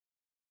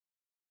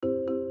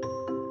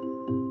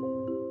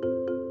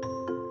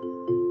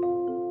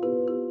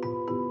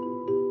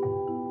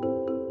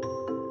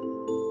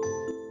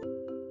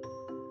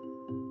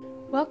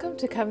Welcome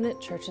to Covenant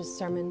Church's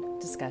sermon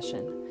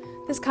discussion.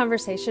 This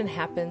conversation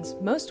happens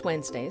most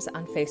Wednesdays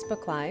on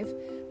Facebook Live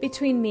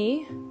between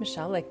me,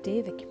 Michelle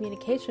Lichty, the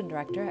communication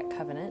director at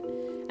Covenant,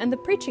 and the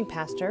preaching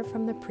pastor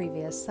from the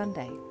previous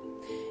Sunday.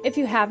 If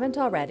you haven't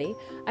already,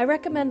 I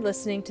recommend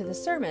listening to the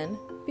sermon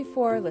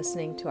before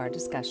listening to our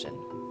discussion.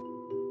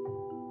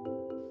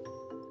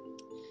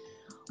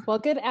 Well,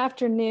 good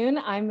afternoon.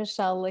 I'm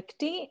Michelle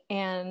Lichty,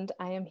 and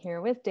I am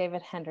here with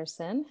David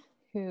Henderson,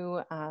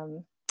 who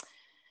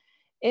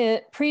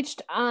It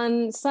preached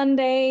on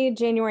Sunday,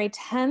 January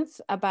 10th,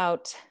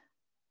 about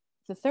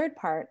the third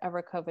part of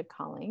our COVID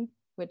calling,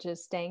 which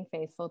is staying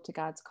faithful to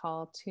God's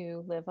call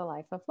to live a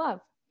life of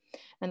love.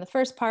 And the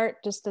first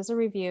part, just as a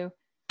review,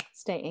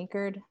 stay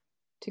anchored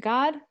to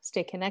God,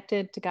 stay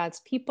connected to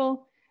God's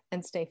people,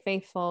 and stay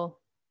faithful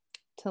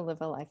to live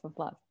a life of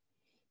love,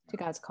 to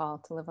God's call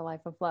to live a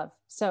life of love.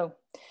 So,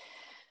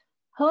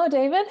 hello,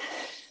 David.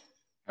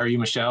 How are you,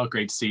 Michelle?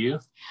 Great to see you.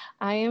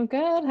 I am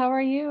good. How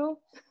are you?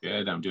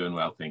 Good. I'm doing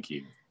well. Thank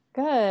you.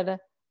 Good.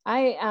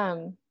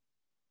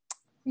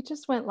 We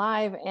just went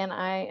live and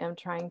I am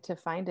trying to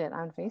find it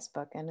on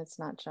Facebook and it's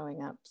not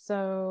showing up.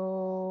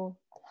 So,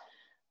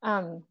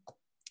 why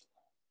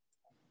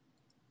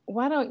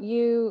don't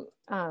you,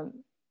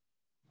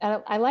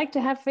 I like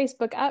to have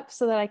Facebook up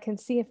so that I can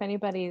see if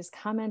anybody's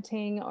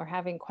commenting or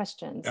having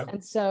questions. Yep.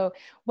 And so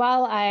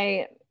while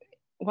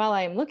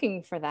I'm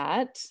looking for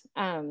that,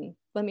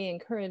 let me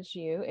encourage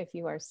you, if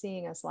you are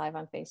seeing us live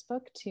on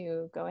Facebook,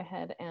 to go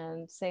ahead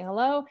and say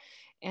hello.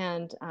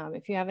 And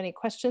if you have any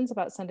questions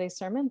about Sunday's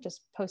sermon,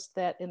 just post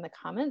that in the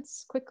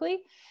comments quickly.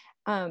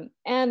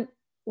 And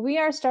we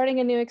are starting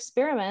a new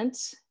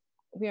experiment.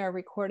 We are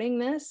recording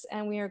this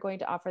and we are going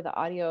to offer the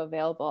audio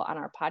available on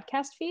our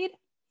podcast feed.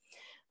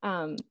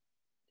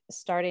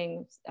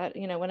 Starting,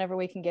 whenever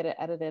we can get it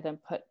edited and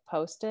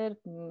posted,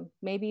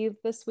 maybe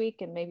this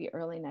week and maybe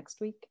early next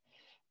week.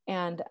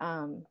 And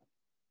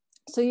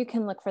so you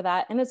can look for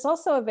that. And it's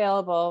also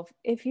available,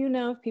 if you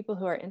know of people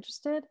who are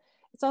interested,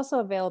 it's also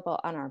available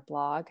on our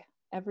blog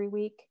every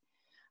week.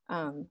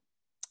 And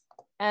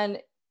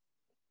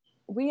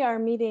we are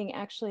meeting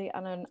actually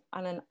on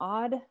an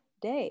odd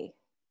day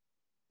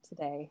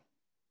today,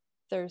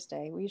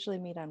 Thursday. We usually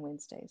meet on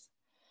Wednesdays.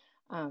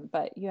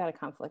 But you had a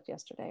conflict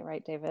yesterday,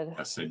 right, David?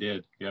 Yes, I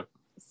did. Yep.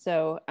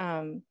 So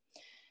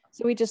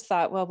we just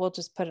thought, well, we'll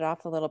just put it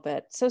off a little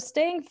bit. So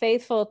staying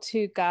faithful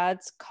to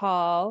God's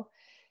call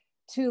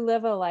to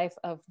live a life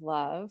of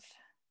love.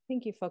 I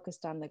think you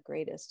focused on the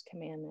greatest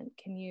commandment.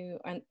 Can you,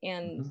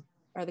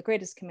 or the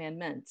greatest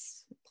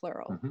commandments,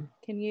 plural. Mm-hmm.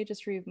 Can you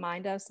just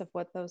remind us of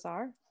what those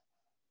are?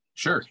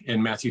 Sure.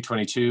 In Matthew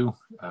 22,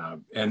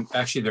 and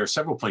actually there are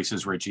several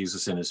places where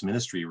Jesus in his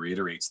ministry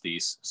reiterates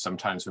these,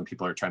 sometimes when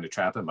people are trying to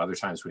trap him, other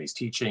times when he's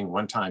teaching.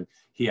 One time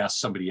he asks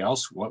somebody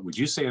else, what would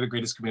you say are the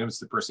greatest commandments?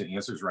 The person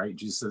answers right.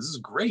 Jesus says, this is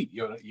great.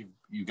 You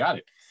got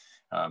it.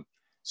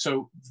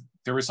 So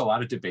there was a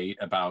lot of debate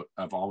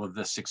of all of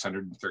the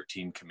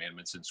 613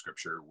 commandments in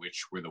scripture,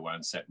 which were the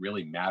ones that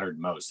really mattered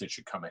most, that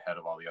should come ahead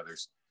of all the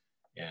others.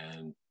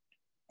 And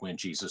when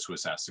Jesus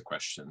was asked the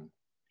question,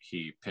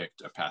 he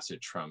picked a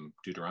passage from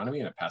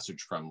Deuteronomy and a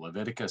passage from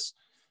Leviticus.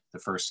 The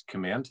first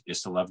command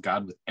is to love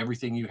God with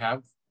everything you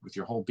have, with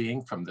your whole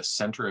being, from the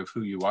center of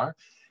who you are.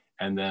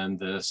 And then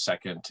the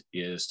second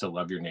is to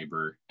love your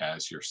neighbor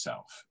as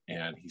yourself.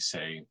 And he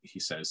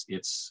says,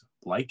 it's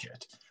like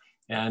it.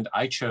 And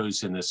I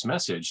chose in this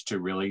message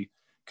to really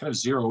kind of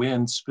zero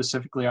in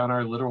specifically on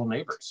our literal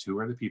neighbors, who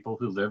are the people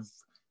who live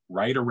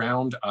right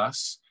around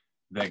us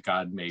that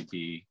God may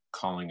be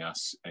calling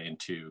us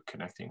into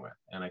connecting with.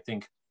 And I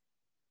think,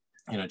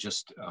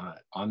 just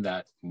on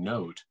that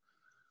note,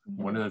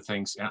 one of the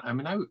things,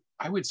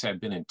 I would say I've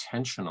been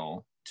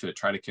intentional to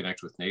try to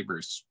connect with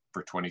neighbors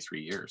for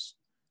 23 years.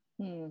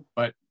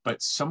 But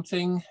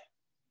something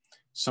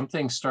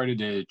started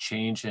to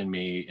change in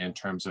me in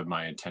terms of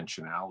my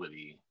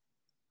intentionality,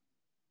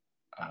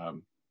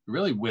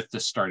 really with the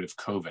start of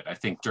COVID. I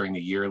think during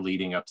the year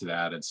leading up to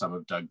that and some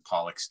of Doug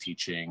Pollock's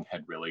teaching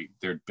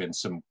there'd been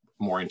some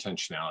more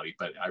intentionality,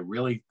 but I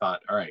really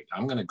thought, all right,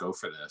 I'm going to go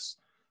for this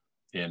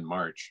in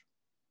March.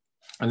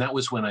 And that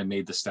was when I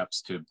made the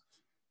steps to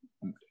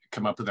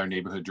come up with our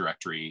neighborhood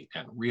directory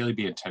and really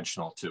be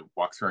intentional to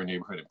walk through our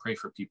neighborhood and pray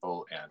for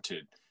people and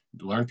to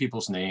learn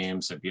people's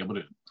names and be able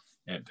to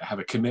have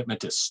a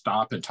commitment to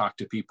stop and talk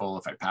to people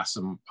if I pass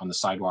them on the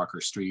sidewalk or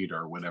street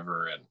or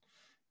whatever.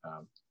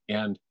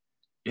 And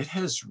it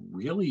has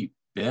really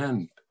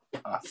been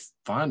a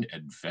fun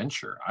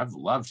adventure. I've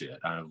loved it.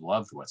 I've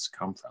loved what's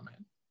come from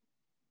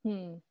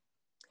it.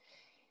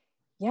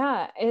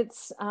 Yeah,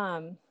 it's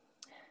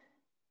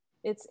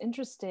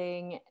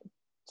interesting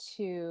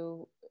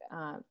to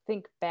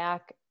think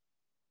back.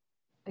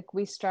 Like,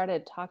 we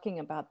started talking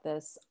about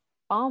this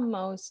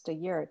almost a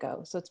year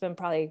ago. So it's been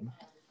probably,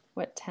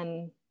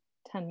 10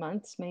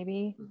 months,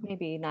 maybe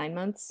 9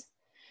 months.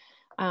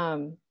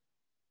 And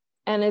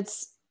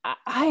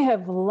I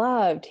have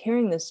loved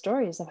hearing the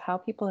stories of how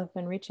people have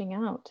been reaching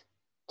out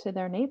to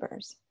their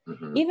neighbors,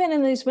 even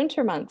in these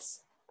winter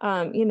months.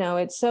 You know,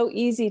 it's so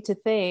easy to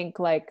think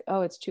like,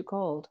 oh, it's too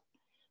cold.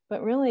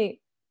 But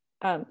really,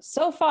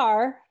 so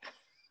far,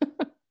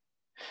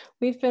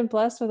 we've been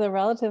blessed with a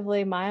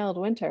relatively mild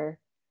winter.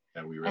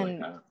 Yeah, we really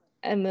have.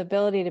 And the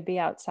ability to be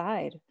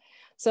outside.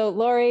 So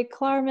Lori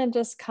Klarman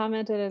just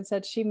commented and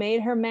said she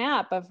made her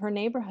map of her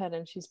neighborhood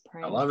and she's I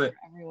praying love for it.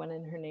 everyone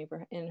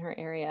in her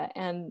area.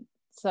 And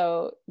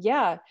so,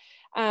 yeah,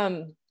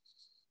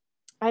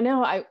 I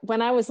know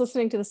when I was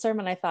listening to the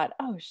sermon, I thought,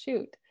 oh,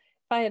 shoot,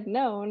 if I had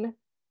known,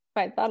 if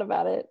I had thought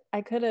about it,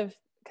 I could have,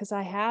 because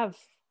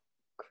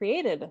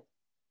created,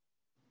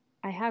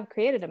 I have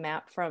created a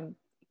map from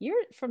 2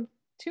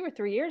 or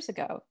 3 years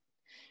ago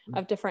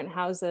of different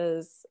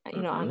houses,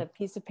 you know, on a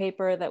piece of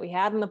paper that we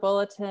had in the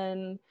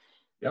bulletin.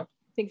 Yep.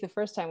 I think the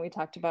first time we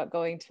talked about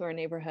going to our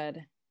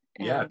neighborhood.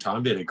 Yeah,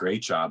 Tom did a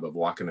great job of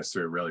walking us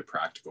through a really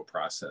practical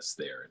process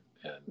there.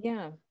 And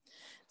yeah.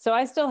 So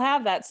I still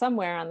have that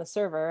somewhere on the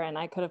server, and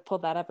I could have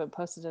pulled that up and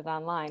posted it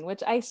online,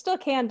 which I still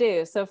can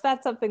do. So if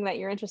that's something that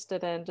you're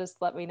interested in,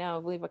 just let me know,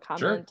 leave a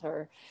comment,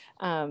 sure.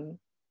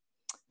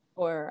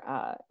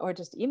 or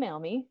just email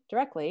me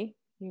directly.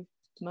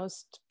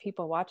 Most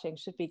people watching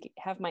should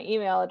have my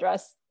email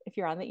address if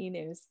you're on the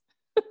e-news.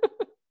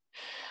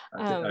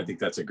 I think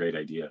that's a great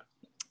idea.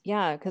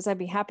 Yeah, because I'd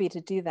be happy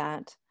to do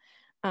that.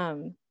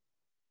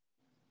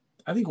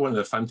 I think one of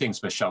the fun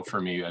things, Michelle, for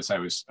me, as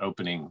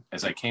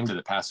I came to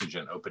the passage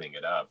and opening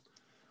it up,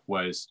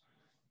 was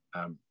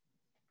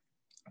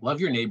love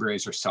your neighbor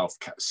as yourself.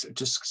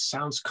 Just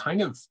sounds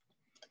kind of,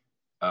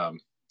 I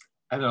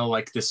don't know,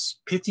 like this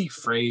pithy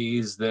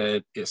phrase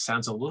that it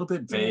sounds a little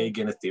bit vague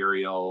and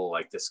ethereal,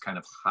 like this kind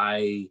of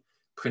high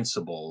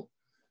principle.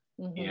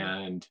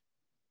 And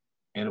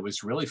it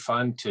was really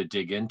fun to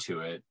dig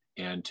into it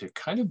and to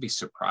kind of be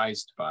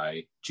surprised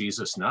by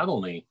Jesus, not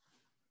only,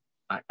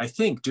 I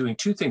think, doing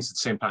two things at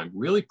the same time,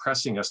 really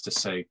pressing us to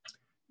say,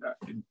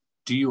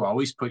 do you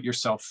always put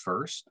yourself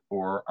first,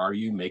 or are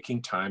you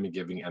making time and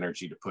giving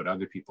energy to put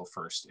other people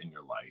first in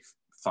your life,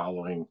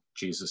 following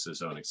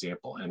Jesus's own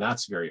example? And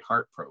that's very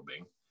heart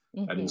probing.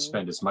 I didn't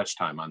spend as much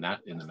time on that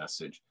in the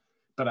message,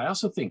 but I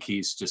also think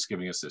he's just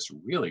giving us this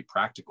really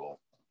practical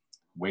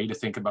way to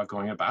think about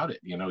going about it.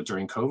 You know,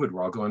 during COVID,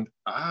 we're all going,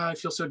 I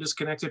feel so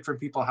disconnected from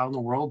people. How in the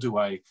world do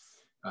I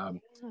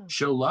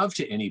show love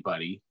to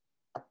anybody?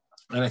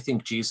 And I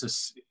think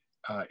Jesus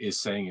is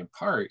saying in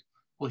part,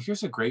 well,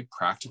 here's a great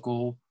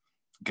practical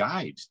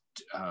guide.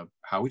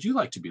 How would you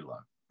like to be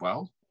loved?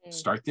 Well,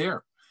 start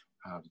there.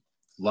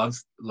 Love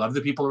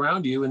the people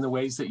around you in the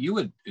ways that you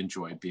would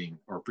enjoy being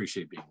or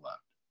appreciate being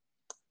loved.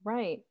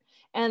 Right.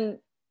 And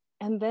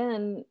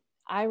then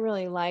I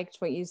really liked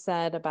what you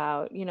said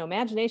about, you know,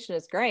 imagination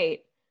is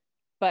great,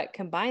 but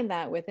combine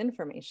that with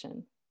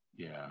information.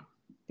 Yeah.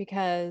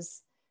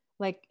 Because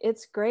like,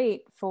 it's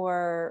great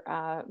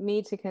for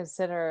me to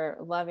consider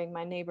loving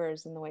my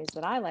neighbors in the ways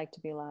that I like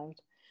to be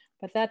loved,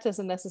 but that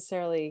doesn't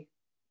necessarily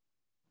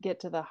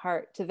get to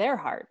their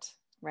heart,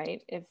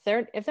 right? If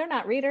they're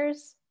not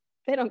readers,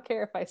 they don't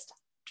care if I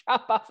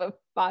drop off a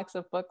box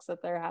of books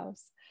at their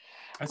house.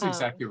 That's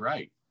exactly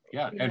right.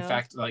 Yeah. In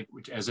fact, like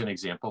as an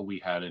example, we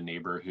had a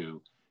neighbor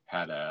who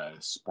had a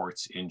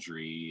sports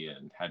injury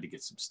and had to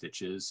get some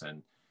stitches.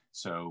 And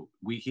so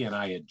he and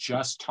I had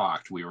just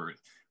talked. We were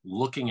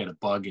looking at a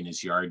bug in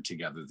his yard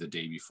together the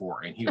day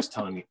before, and he was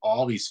telling me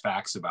all these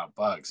facts about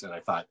bugs. And I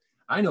thought,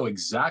 I know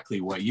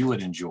exactly what you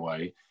would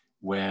enjoy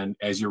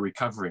as you're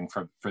recovering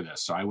for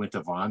this. So I went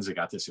to Vaughn's and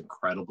got this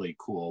incredibly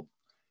cool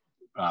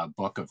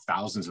book of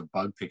thousands of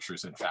bug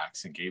pictures and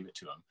facts and gave it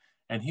to him.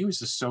 And he was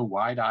just so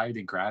wide-eyed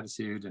in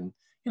gratitude. And,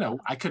 you know,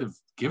 I could have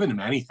given him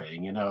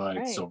anything, you know,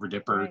 a Silver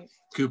Dipper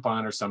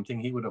coupon or something.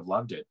 He would have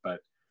loved it.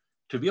 But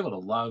to be able to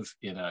love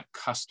in a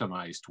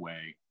customized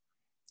way,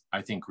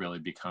 I think really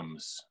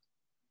becomes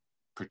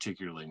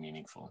particularly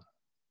meaningful.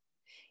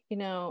 You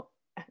know,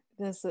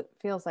 this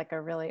feels like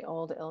a really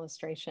old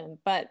illustration,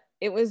 but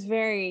it was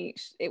very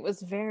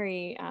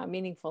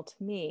meaningful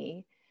to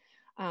me.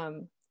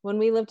 When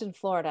we lived in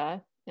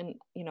Florida, and,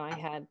 you know, I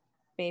had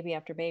baby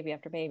after baby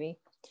after baby,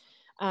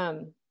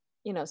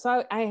 you know,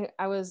 so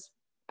I was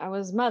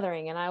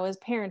mothering and I was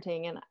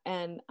parenting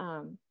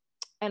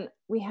and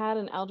we had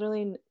an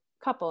elderly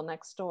couple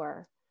next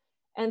door.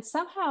 And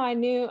somehow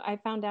I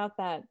found out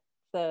that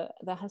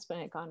the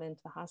husband had gone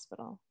into the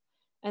hospital.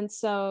 And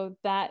so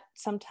that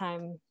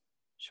sometime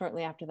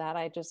shortly after that,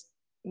 I just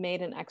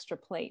made an extra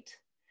plate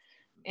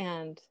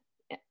and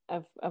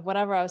of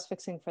whatever I was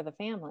fixing for the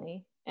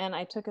family. And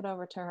I took it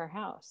over to her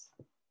house.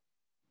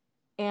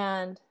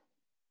 And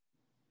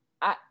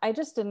I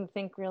just didn't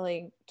think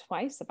really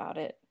twice about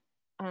it.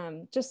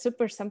 Just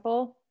super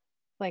simple.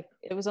 Like,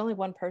 it was only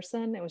one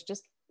person. It was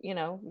just, you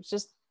know,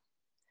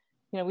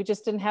 we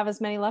just didn't have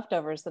as many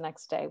leftovers the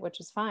next day, which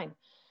is fine.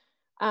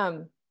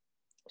 Her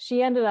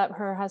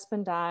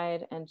husband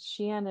died, and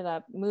she ended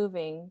up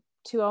moving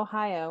to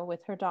Ohio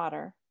with her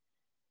daughter.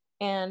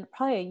 And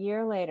probably a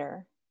year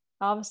later,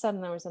 all of a sudden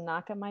there was a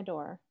knock at my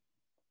door.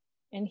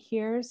 And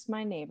here's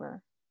my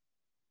neighbor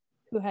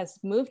who has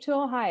moved to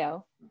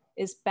Ohio,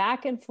 is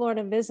back in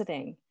Florida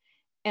visiting,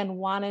 and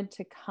wanted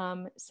to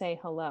come say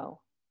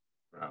hello.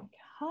 Wow.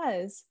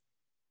 Because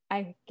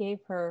I gave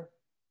her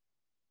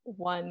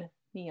one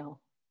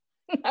meal.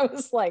 I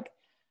was like,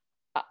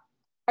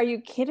 are you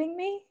kidding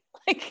me?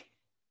 Like,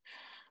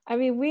 I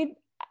mean,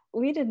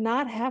 we did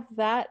not have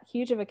that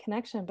huge of a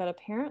connection, but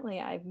apparently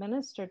I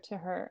ministered to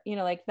her, you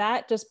know, like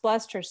that just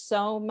blessed her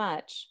so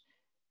much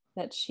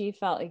that she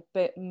felt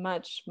a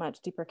much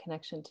deeper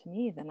connection to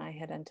me than I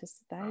had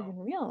anticipated, I even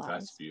realized.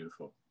 That's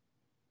beautiful.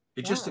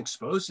 It Yeah. just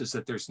exposes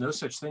that there's no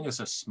such thing as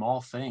a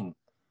small thing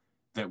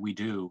that we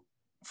do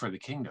for the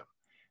kingdom.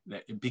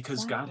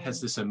 Because God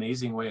has this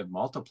amazing way of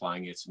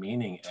multiplying its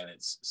meaning and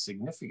its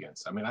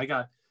significance. I mean, I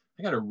got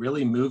a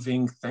really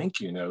moving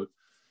thank you note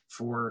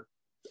for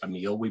a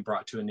meal we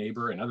brought to a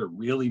neighbor, another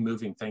really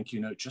moving thank you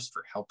note just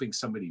for helping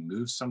somebody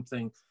move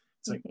something.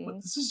 It's like, well,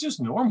 this is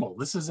just normal.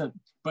 This isn't,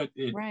 but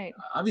it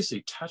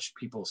obviously touched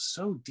people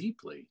so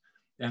deeply.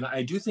 And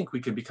I do think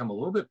we can become a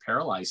little bit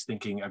paralyzed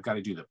thinking I've got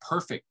to do the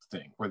perfect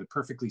thing or the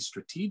perfectly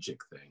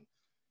strategic thing.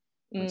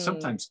 But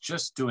sometimes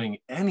just doing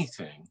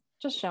anything,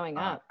 just showing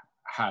up,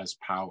 has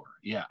power.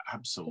 Yeah,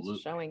 absolutely.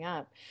 Just showing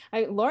up.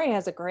 Lori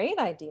has a great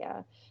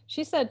idea.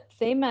 She said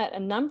they met a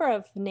number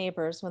of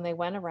neighbors when they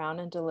went around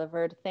and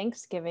delivered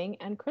Thanksgiving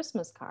and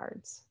Christmas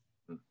cards.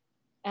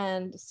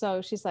 And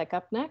so she's like,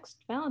 up next,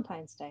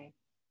 Valentine's Day.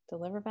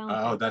 Deliver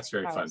Valentine's that's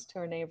very fun to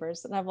her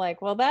neighbors. And I'm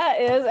like, well,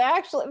 that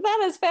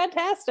is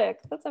fantastic.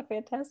 That's a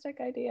fantastic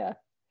idea.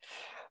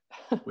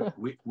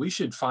 we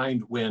should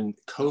find when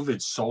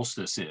COVID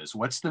solstice is.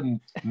 What's the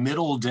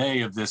middle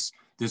day of this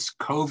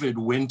COVID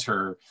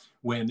winter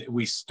when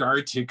we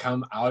start to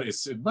come out?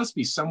 It must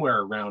be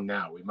somewhere around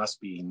now. We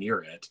must be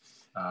near it.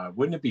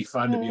 Wouldn't it be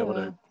fun to be able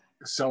to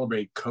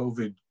celebrate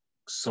COVID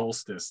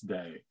solstice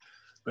day?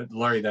 But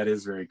Lori, that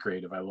is very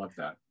creative. I love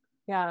that.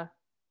 Yeah.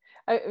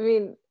 I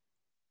mean,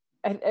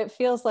 it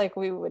feels like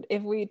we would,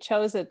 if we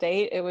chose a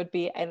date, it would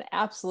be an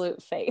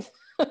absolute faith.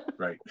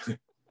 Right.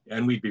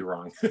 And we'd be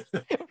wrong.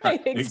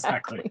 Right,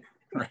 exactly.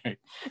 Right.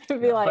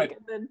 It'd be like,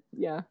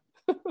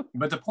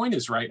 But the point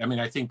is right. I mean,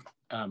 I think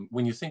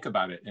when you think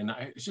about it, and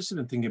I just have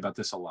been thinking about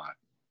this a lot,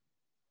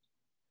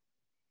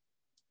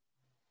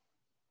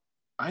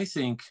 I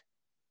think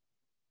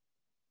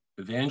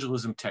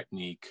evangelism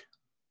technique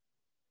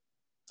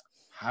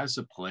has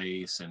a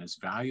place and is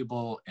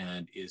valuable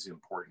and is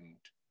important.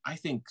 I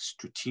think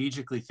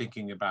strategically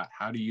thinking about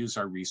how to use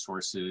our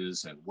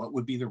resources and what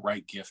would be the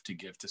right gift to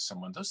give to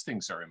someone, those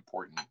things are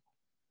important.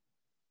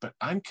 But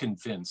I'm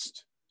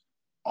convinced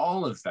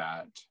all of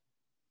that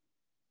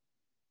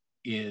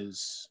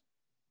is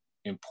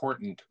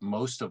important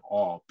most of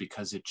all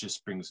because it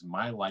just brings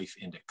my life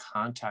into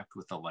contact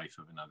with the life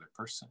of another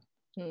person.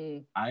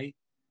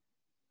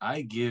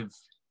 I give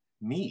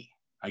me.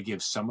 I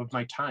give some of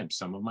my time,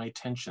 some of my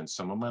attention,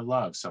 some of my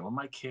love, some of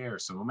my care,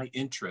 some of my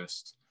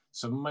interest,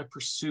 some of my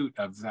pursuit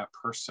of that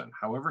person,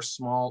 however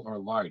small or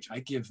large. I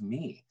give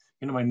me.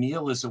 You know, my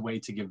meal is a way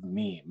to give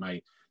me.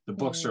 The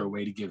books are a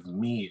way to give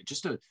me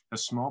just a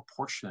small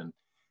portion.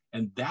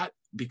 And that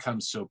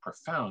becomes so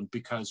profound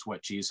because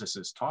what Jesus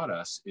has taught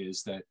us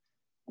is that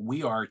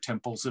we are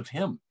temples of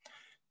him.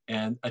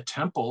 And a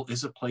temple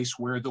is a place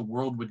where the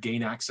world would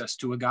gain access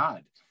to a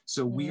God.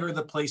 So we are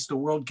the place the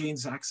world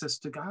gains access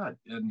to God.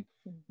 And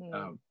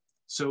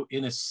so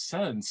in a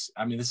sense,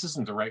 I mean, this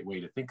isn't the right way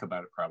to think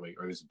about it probably,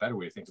 or there's a better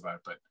way to think about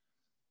it, but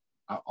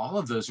all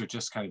of those are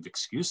just kind of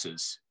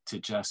excuses to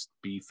just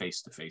be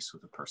face-to-face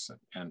with a person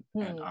and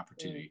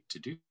opportunity to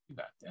do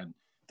that. And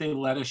they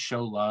let us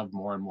show love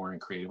more and more in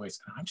creative ways.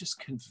 And I'm just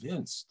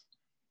convinced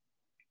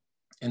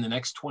in the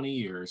next 20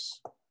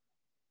 years,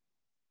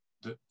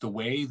 the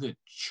way the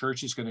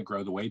church is going to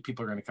grow, the way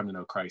people are going to come to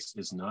know Christ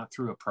is not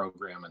through a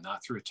program and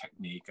not through a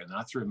technique and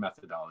not through a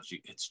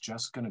methodology. It's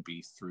just going to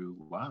be through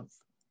love.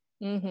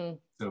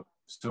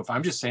 So if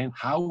I'm just saying,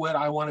 how would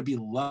I want to be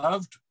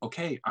loved?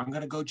 Okay, I'm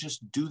going to go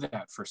just do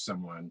that for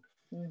someone.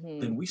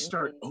 Then we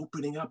start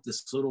opening up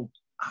this little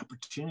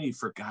opportunity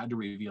for God to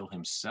reveal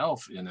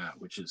himself in that,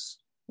 which is,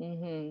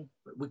 we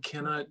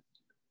cannot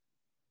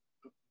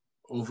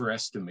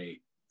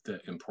overestimate the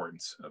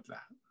importance of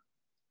that.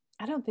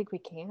 I don't think we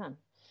can.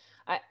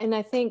 And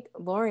I think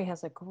Lori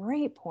has a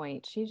great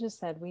point. She just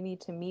said we need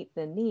to meet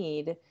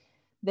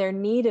their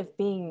need of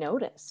being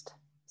noticed.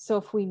 So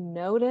if we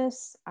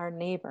notice our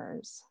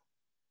neighbors,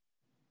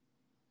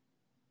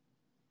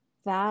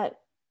 that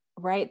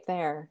right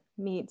there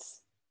meets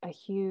a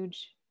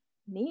huge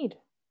need,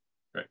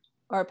 right?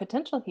 Or a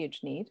potential huge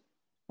need,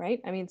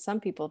 right? I mean, some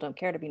people don't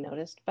care to be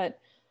noticed,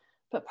 but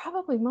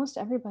probably most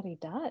everybody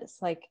does,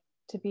 like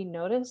to be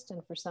noticed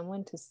and for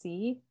someone to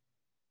see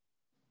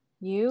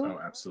you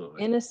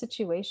absolutely in a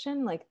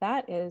situation like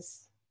that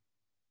is,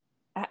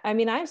 I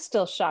mean, I'm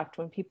still shocked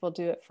when people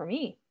do it for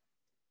me.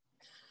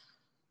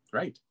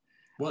 Right.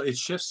 Well, it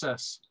shifts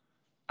us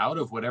out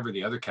of whatever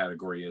the other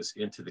category is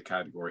into the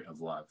category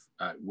of love.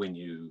 When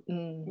you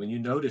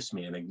notice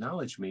me and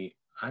acknowledge me,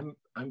 I'm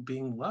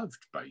being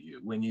loved by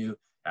you. When you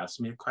ask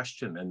me a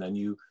question and then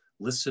you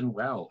listen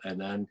well. And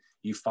then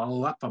you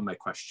follow up on my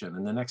question.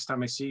 And the next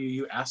time I see you,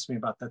 you ask me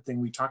about that thing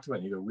we talked about.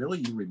 And you go, really?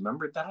 You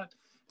remembered that?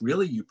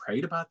 Really? You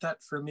prayed about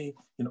that for me?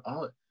 You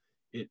know,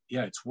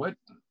 it's what.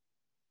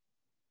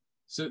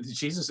 So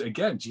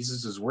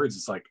Jesus's words,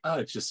 it's like, oh,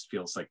 it just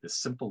feels like this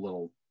simple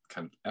little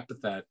kind of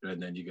epithet.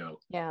 And then you go,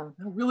 yeah,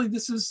 no, really,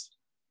 there's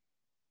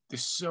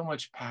so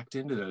much packed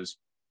into those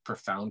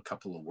profound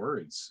couple of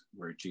words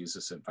where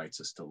Jesus invites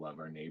us to love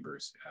our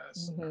neighbors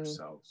as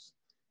ourselves.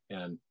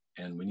 And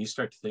when you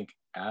start to think,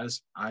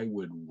 as I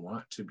would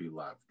want to be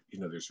loved, you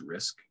know, there's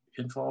risk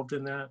involved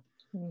in that.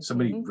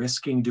 Somebody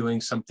risking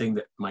doing something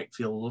that might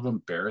feel a little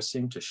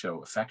embarrassing to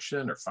show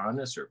affection or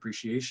fondness or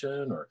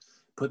appreciation, or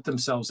put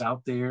themselves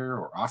out there,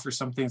 or offer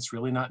something that's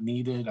really not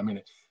needed. I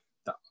mean,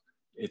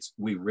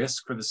 we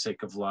risk for the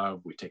sake of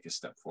love. We take a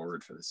step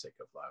forward for the sake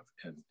of love.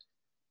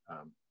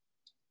 And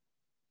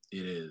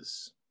it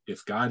is,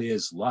 if God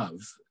is love,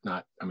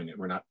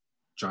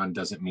 John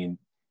doesn't mean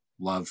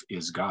love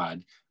is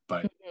God,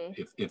 but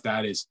if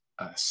that is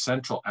a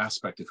central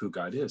aspect of who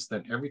God is,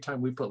 then every time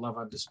we put love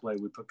on display,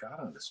 we put God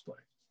on display.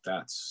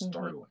 That's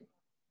startling.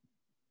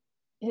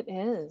 It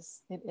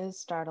is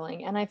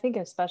startling. And I think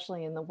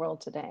especially in the world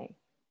today,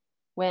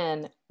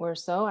 when we're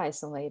so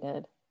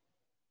isolated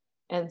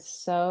and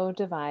so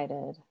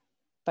divided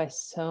by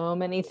so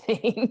many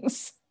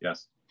things.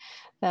 Yes.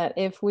 That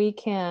if we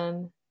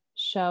can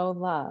show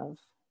love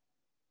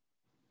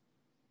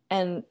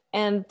and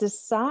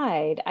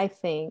decide, I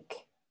think,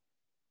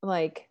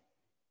 like,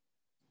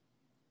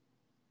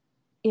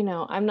 you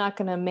know, I'm not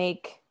going to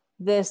make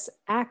this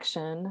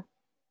action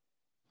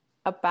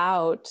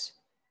about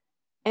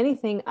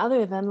anything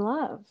other than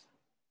love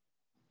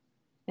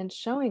and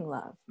showing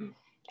love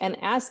and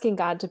asking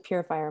God to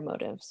purify our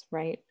motives,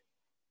 right?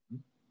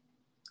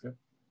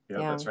 Yeah,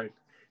 that's right.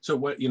 So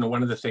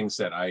one of the things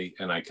that I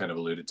kind of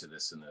alluded to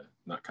this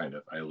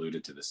I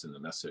alluded to this in the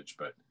message,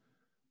 but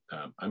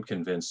I'm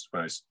convinced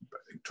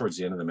towards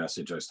the end of the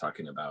message, I was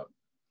talking about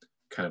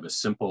kind of a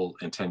simple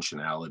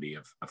intentionality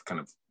of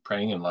kind of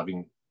praying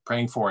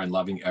for and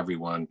loving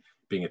everyone,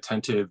 being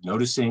attentive,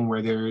 noticing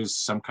where there's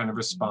some kind of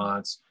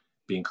response,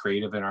 being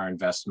creative in our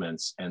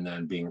investments, and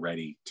then being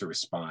ready to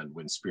respond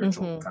when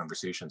spiritual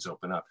conversations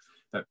open up.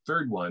 That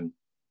third one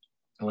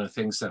of the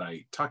things that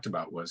I talked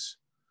about was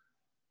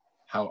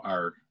how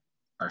our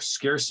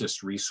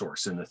scarcest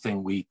resource and the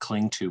thing we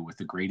cling to with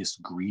the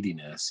greatest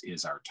greediness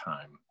is our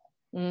time.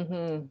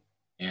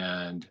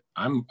 And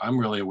I'm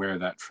really aware of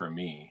that for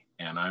me.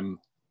 And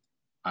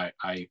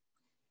I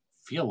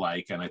feel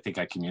like, and I think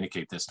I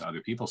communicate this to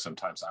other people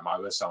sometimes, I'm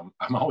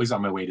always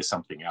on my way to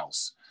something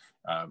else.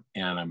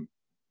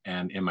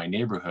 And in my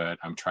neighborhood,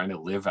 I'm trying to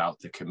live out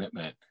the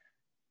commitment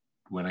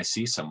when I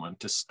see someone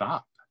to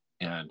stop.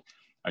 And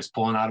I was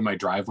pulling out of my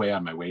driveway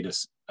on my way to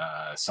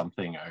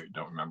something, I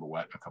don't remember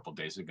what, a couple of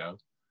days ago.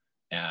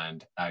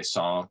 And I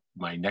saw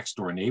my next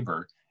door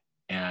neighbor,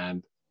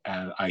 and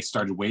I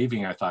started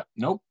waving. I thought,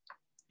 nope,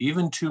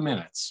 even 2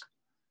 minutes.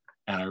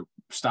 And I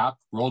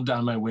stopped, rolled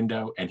down my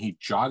window, and he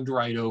jogged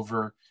right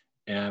over.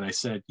 And I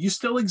said, you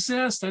still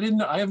exist.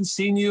 I haven't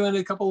seen you in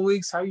a couple of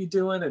weeks. How are you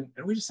doing? And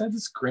we just had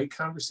this great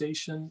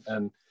conversation.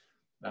 And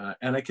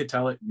I could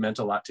tell it meant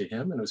a lot to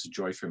him. And it was a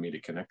joy for me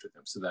to connect with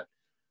him. So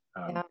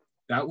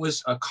that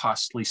was a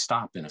costly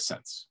stop in a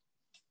sense.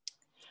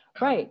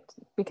 Right.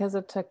 Because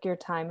it took your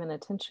time and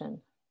attention.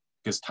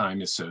 Because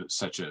time is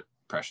such a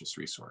precious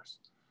resource.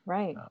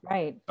 Right.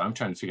 Right. So I'm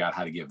trying to figure out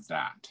how to give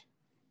that.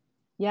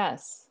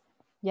 Yes.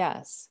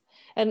 Yes.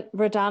 And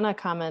Radhana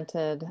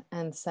commented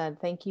and said,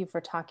 thank you for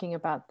talking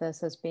about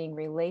this as being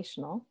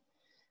relational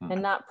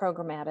and not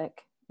programmatic.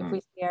 If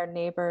we see our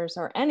neighbors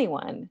or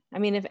anyone, I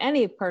mean, if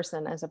any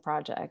person as a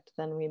project,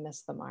 then we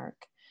miss the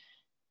mark.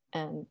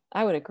 And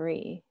I would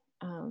agree.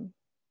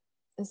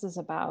 This is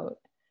about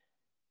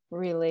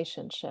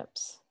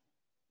relationships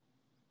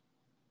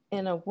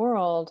in a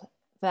world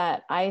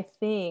that I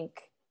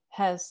think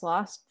has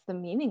lost the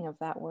meaning of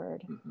that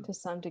word to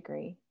some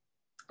degree.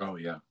 Oh,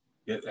 yeah.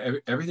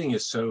 Everything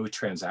is so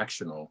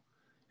transactional.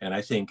 And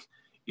I think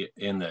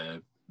in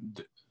the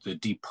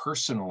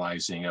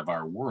depersonalizing of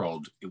our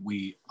world,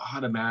 we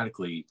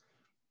automatically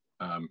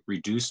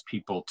reduce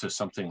people to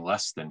something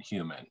less than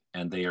human.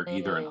 And they are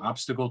either an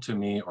obstacle to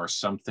me or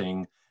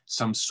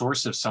some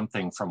source of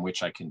something from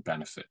which I can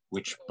benefit,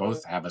 which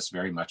both have us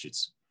very much.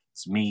 It's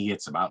me,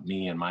 it's about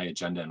me and my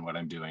agenda and what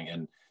I'm doing.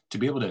 And to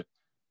be able to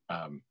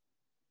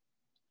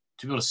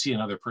see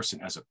another person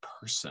as a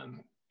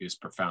person is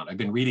profound. I've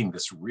been reading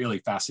this really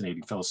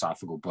fascinating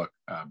philosophical book,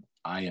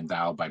 I and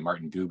Thou by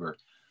Martin Buber,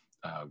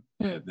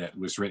 that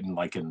was written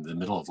like in the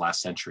middle of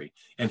last century.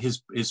 And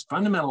his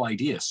fundamental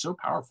idea is so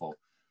powerful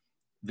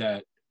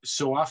that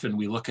so often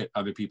we look at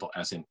other people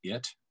as an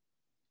it,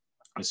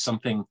 as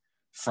something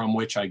from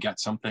which I get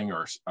something,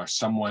 or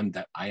someone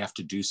that I have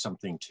to do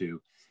something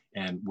to.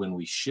 And when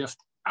we shift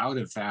out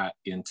of that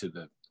into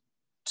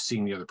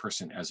seeing the other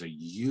person as a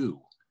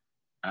you,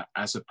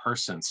 as a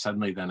person,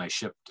 suddenly then I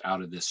shift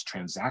out of this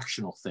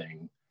transactional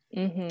thing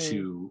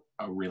to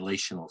a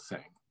relational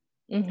thing.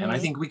 And I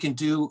think we can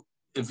do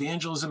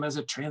evangelism as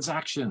a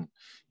transaction.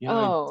 You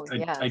know, Oh, I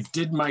yes.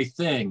 did my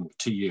thing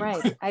to you.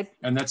 Right.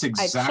 And that's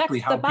exactly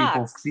checked the how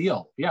people box.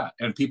 feel. Yeah.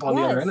 And people on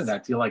the other end of Yes.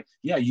 that feel like,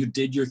 yeah, you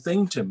did your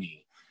thing to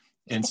me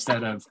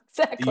instead of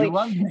Exactly. you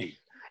loved me.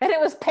 And it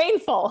was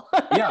painful.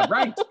 Yeah,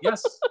 right.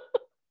 Yes.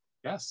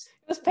 Yes.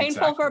 It was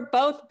painful Exactly. for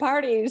both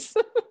parties.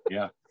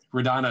 Yeah.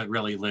 Radhana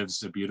really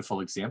lives a beautiful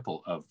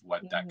example of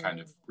what that kind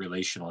Mhm. of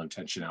relational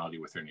intentionality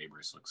with her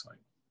neighbors looks like.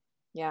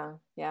 Yeah,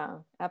 yeah,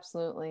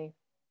 absolutely.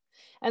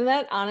 And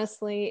that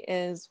honestly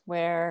is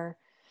where,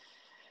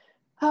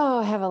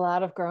 I have a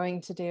lot of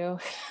growing to do.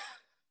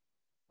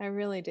 I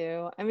really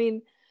do. I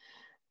mean,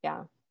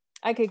 yeah,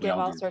 I could We give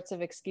all all do. sorts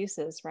of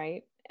excuses,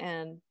 right?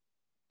 And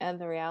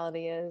the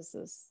reality is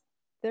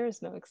there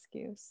is no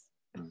excuse.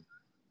 Mm.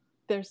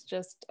 There's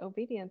just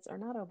obedience or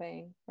not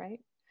obeying, right?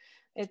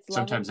 It's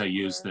loving Sometimes I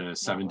use or the not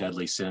 7 loving.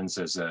 deadly sins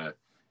as a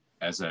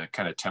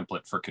kind of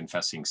template for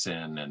confessing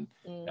sin,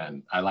 Mm,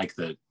 and I like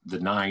the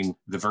 9,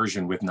 the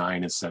version with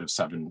 9 instead of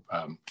 7,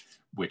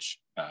 which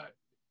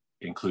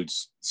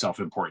includes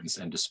self-importance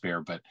and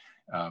despair. But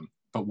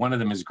one of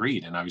them is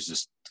greed, and I was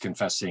just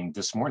confessing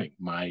this morning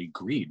my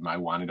greed, my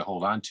wanting to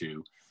hold on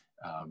to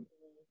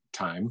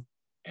time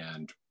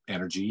and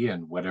energy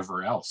and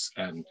whatever else,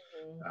 and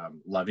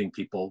loving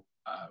people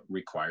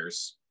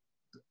requires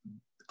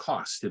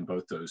cost in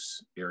both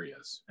those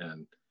areas,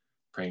 and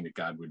praying that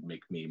God would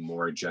make me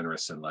more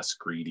generous and less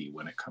greedy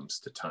when it comes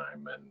to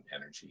time and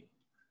energy.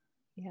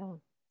 yeah,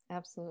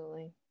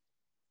 absolutely.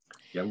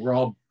 Yeah, we're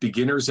all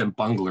beginners and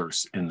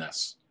bunglers in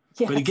this.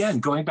 Yes. But again,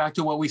 going back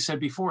to what we said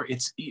before,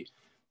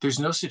 there's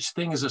no such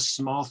thing as a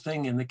small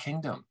thing in the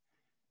kingdom.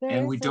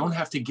 And we don't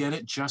have to get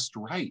it just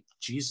right.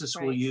 Jesus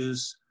will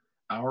use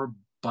our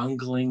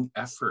bungling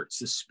efforts.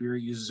 The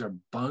Spirit uses our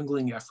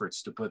bungling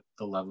efforts to put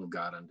the love of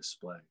God on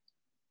display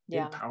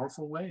in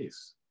powerful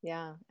ways.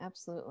 Yeah,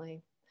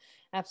 absolutely.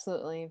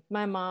 Absolutely.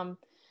 My mom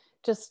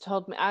just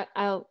told me,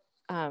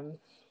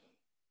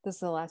 this is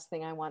the last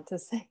thing I want to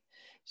say.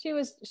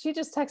 She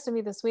just texted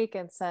me this week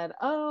and said,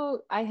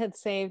 oh, I had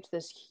saved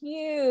this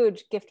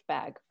huge gift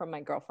bag from my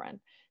girlfriend.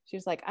 She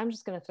was like, I'm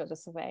just going to throw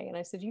this away. And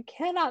I said, you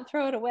cannot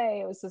throw it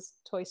away. It was this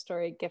Toy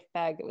Story gift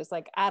bag. It was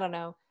like, I don't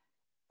know,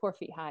 4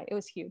 feet high. It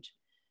was huge.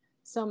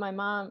 So my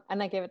mom,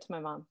 and I gave it to my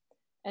mom,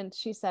 and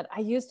she said, I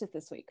used it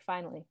this week,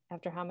 finally,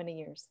 after how many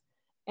years?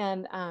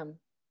 And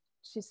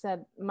she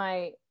said,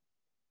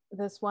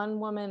 this one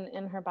woman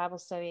in her Bible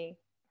study,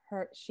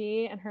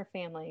 she and her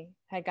family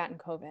had gotten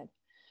COVID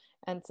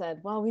and said,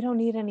 well, we don't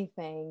need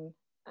anything.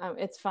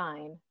 It's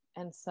fine.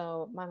 And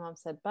so my mom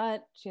said,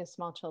 but she has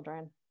small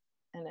children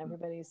and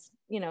everybody's,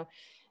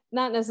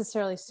 not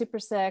necessarily super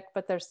sick,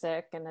 but they're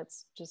sick and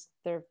it's just,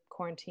 they're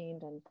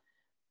quarantined. And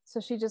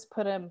so she just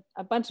put a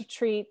bunch of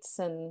treats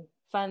and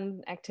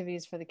fun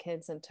activities for the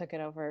kids and took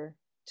it over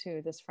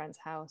to this friend's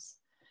house.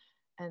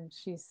 And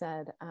she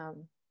said,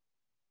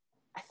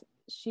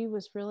 she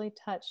was really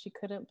touched. She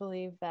couldn't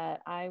believe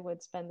that I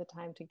would spend the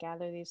time to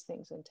gather these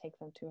things and take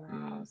them to her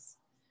house.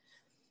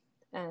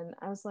 And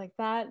I was like,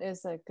 that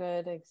is a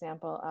good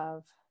example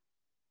of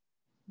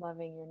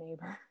loving your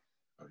neighbor.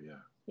 Oh, yeah.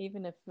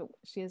 Even if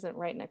she isn't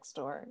right next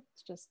door.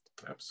 It's just.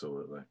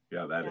 Absolutely.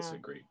 Yeah, that is a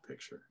great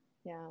picture.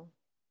 Yeah.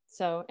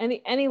 So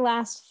any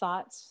last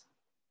thoughts?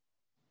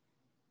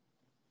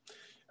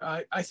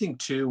 I think,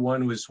 too,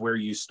 one was where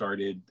you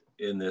started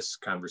in this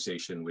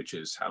conversation, which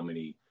is how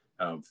many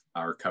of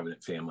our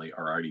covenant family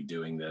are already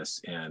doing this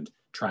and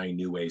trying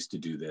new ways to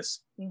do this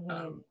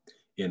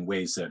in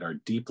ways that are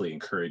deeply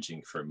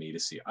encouraging for me to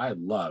see. I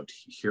loved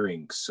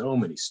hearing so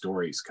many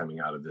stories coming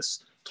out of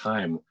this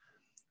time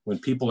when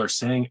people are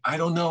saying, I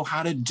don't know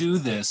how to do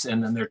this.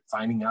 And then they're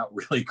finding out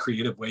really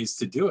creative ways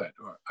to do it.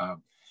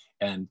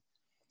 And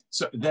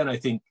so then I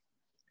think,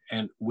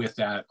 and with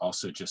that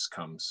also just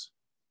comes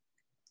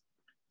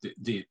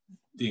the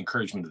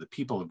encouragement of the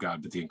people of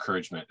God, but the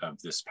encouragement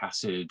of this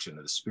passage and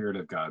of the Spirit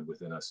of God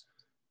within us.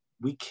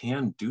 We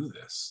can do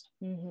this.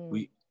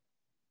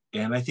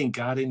 And I think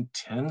God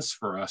intends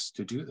for us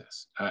to do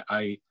this.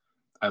 I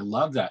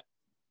love that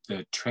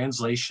the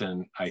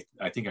translation. I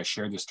think I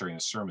shared this during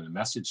the sermon. The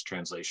Message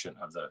translation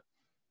of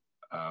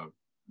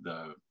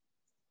the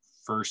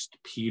 1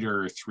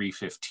 Peter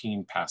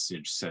 3:15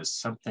 passage says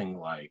something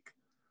like,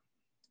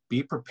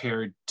 "Be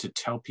prepared to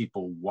tell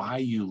people why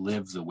you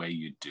live the way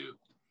you do."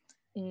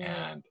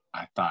 And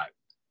I thought,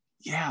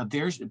 yeah,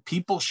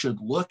 people should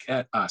look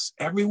at us,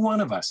 every one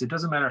of us. It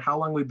doesn't matter how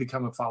long we've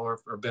become a follower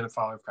or been a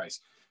follower of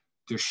Christ.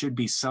 There should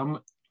be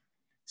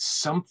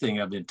something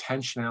of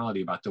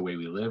intentionality about the way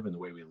we live and the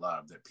way we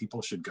love that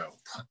people should go,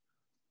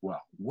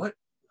 well,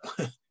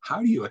 how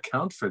do you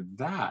account for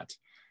that?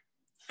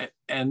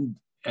 And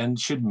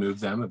should move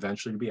them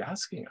eventually to be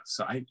asking us.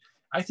 So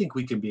I think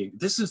we can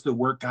this is the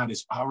work God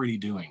is already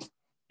doing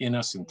in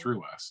us and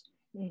through us.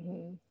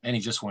 And he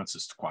just wants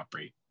us to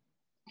cooperate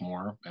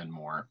more and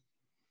more.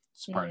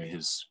 It's part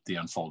of the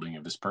unfolding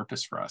of his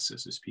purpose for us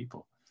as his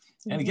people.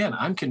 And again,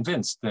 I'm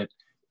convinced that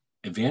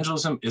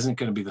evangelism isn't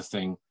going to be the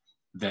thing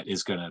that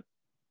is going to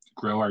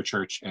grow our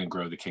church and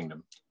grow the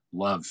kingdom.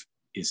 Love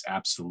is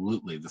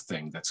absolutely the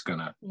thing that's going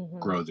to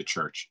grow the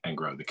church and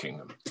grow the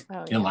kingdom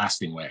in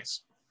lasting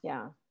ways.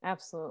 Yeah,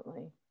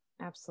 absolutely.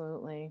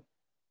 Absolutely.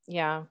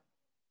 Yeah.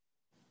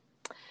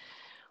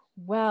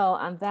 Well,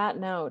 on that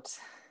note,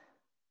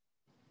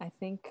 I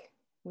think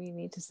we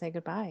need to say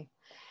goodbye.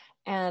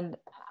 And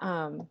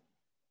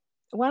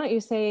why don't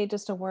you say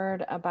just a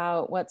word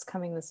about what's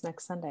coming this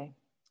next Sunday?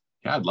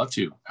 Yeah, I'd love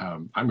to.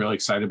 I'm really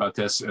excited about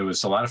this. It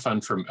was a lot of fun.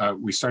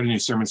 We started a new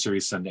sermon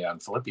series Sunday on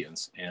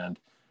Philippians, and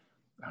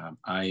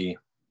I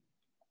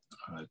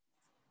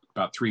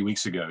about 3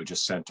 weeks ago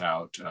just sent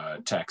out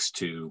text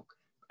to,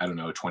 I don't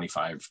know,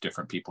 25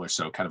 different people or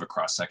so, kind of a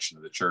cross section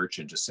of the church,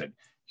 and just said,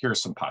 here are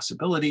some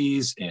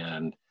possibilities,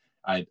 and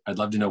I'd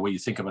love to know what you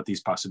think about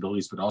these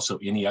possibilities, but also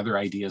any other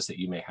ideas that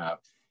you may have.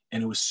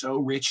 And it was so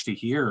rich to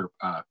hear.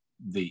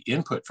 The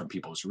input from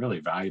people was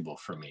really valuable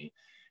for me,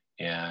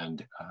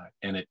 and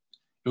it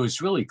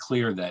was really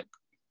clear that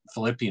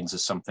Philippians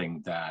is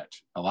something that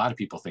a lot of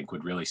people think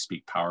would really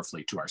speak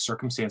powerfully to our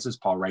circumstances.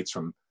 Paul writes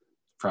from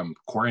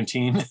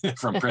quarantine,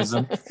 from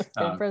prison,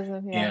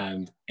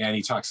 and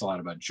he talks a lot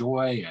about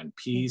joy and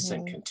peace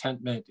and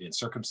contentment in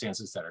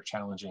circumstances that are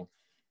challenging.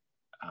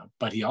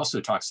 But he also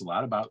talks a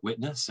lot about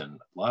witness and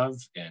love,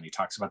 and he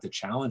talks about the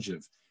challenge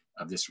of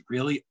this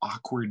really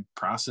awkward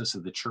process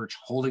of the church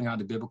holding on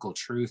to biblical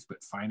truth,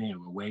 but finding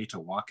a way to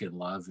walk in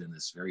love in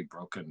this very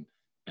broken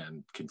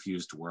and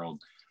confused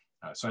world.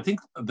 So I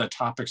think the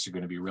topics are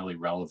going to be really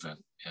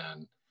relevant,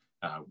 and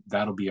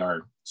that'll be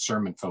our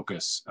sermon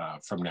focus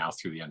from now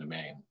through the end of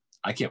May. And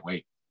I can't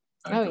wait.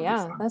 Oh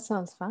yeah, that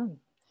sounds fun.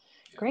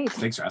 Yeah. Great.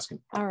 Thanks for asking.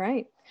 All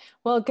right.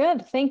 Well,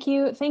 good. Thank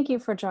you. Thank you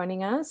for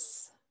joining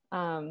us.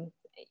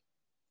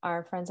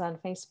 Our friends on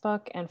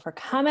Facebook, and for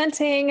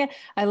commenting.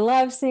 I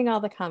love seeing all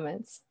the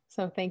comments.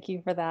 So thank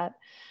you for that.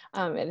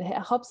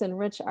 It helps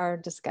enrich our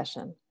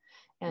discussion.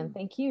 And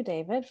thank you,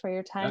 David, for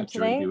your time today.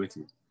 Joy to be with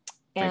you.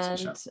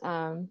 Thanks,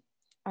 Michelle.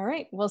 All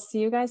right. We'll see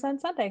you guys on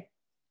Sunday.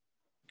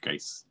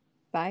 Grace.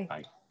 Bye.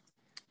 Bye.